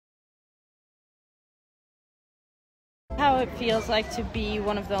how it feels like to be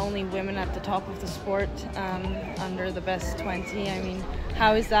one of the only women at the top of the sport, under the best 20. I mean,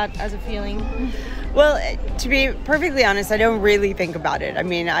 how is that as a feeling? Well, to be perfectly honest, I don't really think about it. I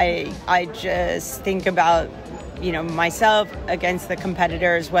mean, I just think about, myself against the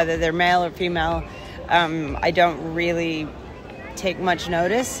competitors, whether they're male or female. I don't really take much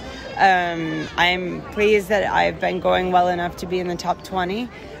notice. I'm pleased that I've been going well enough to be in the top 20.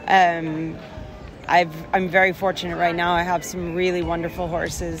 I'm very fortunate right now. I have some really wonderful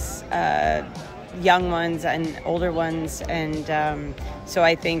horses, young ones and older ones, and so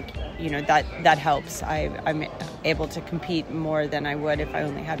I think that helps. I'm able to compete more than I would if I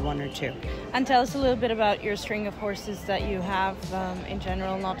only had one or two. And tell us a little bit about your string of horses that you have in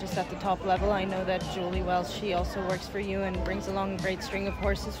general, not just at the top level. I know that Julie Wells, she also works for you and brings along a great string of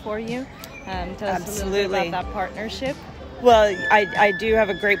horses for you. Tell us a little bit about that partnership. Well, I do have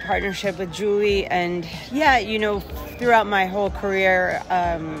a great partnership with Julie, and throughout my whole career,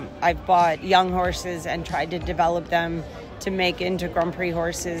 I've bought young horses and tried to develop them to make into Grand Prix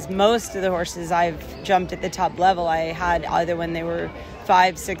horses. Most of the horses I've jumped at the top level I had either when they were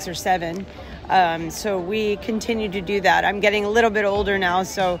 5, 6, or 7. So we continue to do that. I'm getting a little bit older now,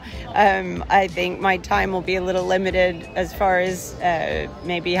 so I think my time will be a little limited as far as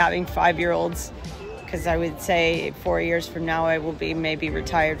maybe having 5-year-olds, because I would say 4 years from now I will be maybe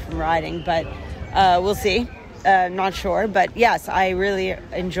retired from riding, but we'll see. Not sure, but yes, I really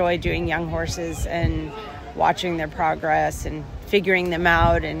enjoy doing young horses and watching their progress and figuring them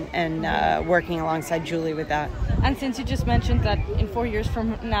out and working alongside Julie with that. And since you just mentioned that in 4 years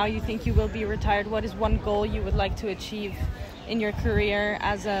from now you think you will be retired, what is one goal you would like to achieve in your career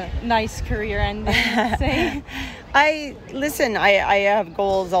as a nice career ending, say? I have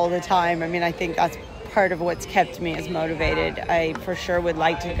goals all the time. I mean, I think that's part of what's kept me as motivated. I for sure would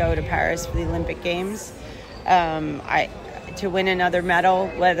like to go to Paris for the Olympic Games. To win another medal,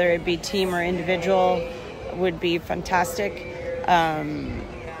 whether it be team or individual, would be fantastic. And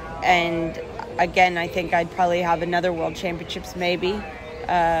again, I think I'd probably have another World Championships maybe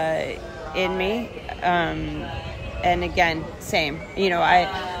in me. And again, same.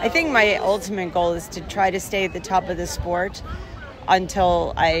 I think my ultimate goal is to try to stay at the top of the sport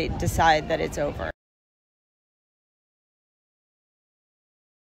until I decide that it's over.